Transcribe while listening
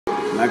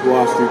Black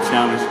Wall Street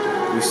Challenge.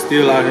 We're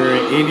still out here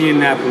in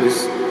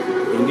Indianapolis,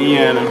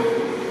 Indiana.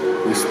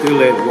 We're still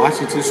at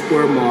Washington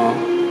Square Mall.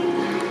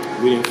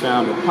 We done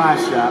found a pie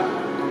shop,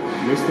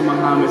 Mr.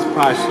 Muhammad's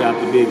Pie Shop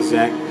to be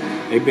exact.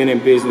 They've been in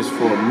business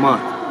for a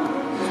month.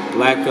 It's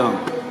black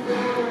owned.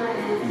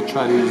 You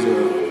try these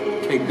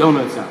cake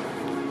donuts out.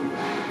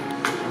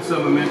 What's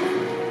up, man?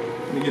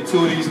 Let me get 2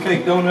 of these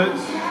cake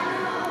donuts.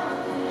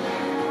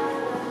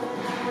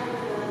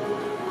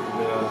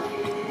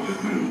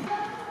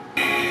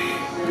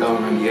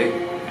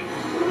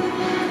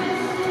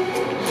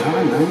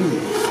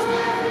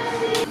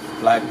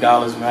 Black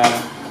Dollars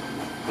Matter,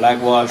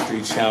 Black Wall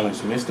Street Challenge,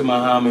 Mr.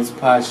 Muhammad's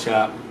Pie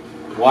Shop,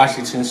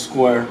 Washington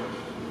Square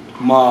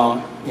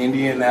Mall,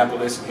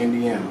 Indianapolis,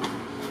 Indiana.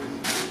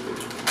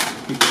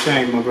 Keep the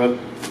change, my brother.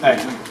 Hey,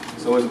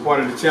 so as a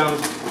part of the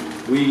challenge,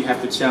 we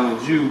have to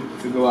challenge you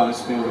to go out and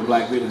spend with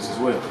black business as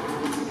well.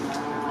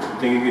 You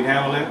think you can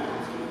handle that?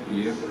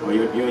 Yeah. Or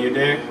you and your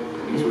dad?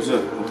 That's what's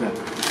up. Okay.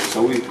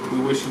 So we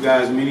wish you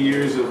guys many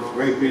years of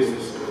great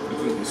business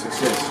and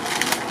success.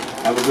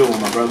 Have a good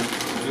one, my brother.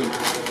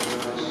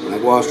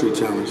 Black Wall Street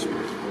Challenge.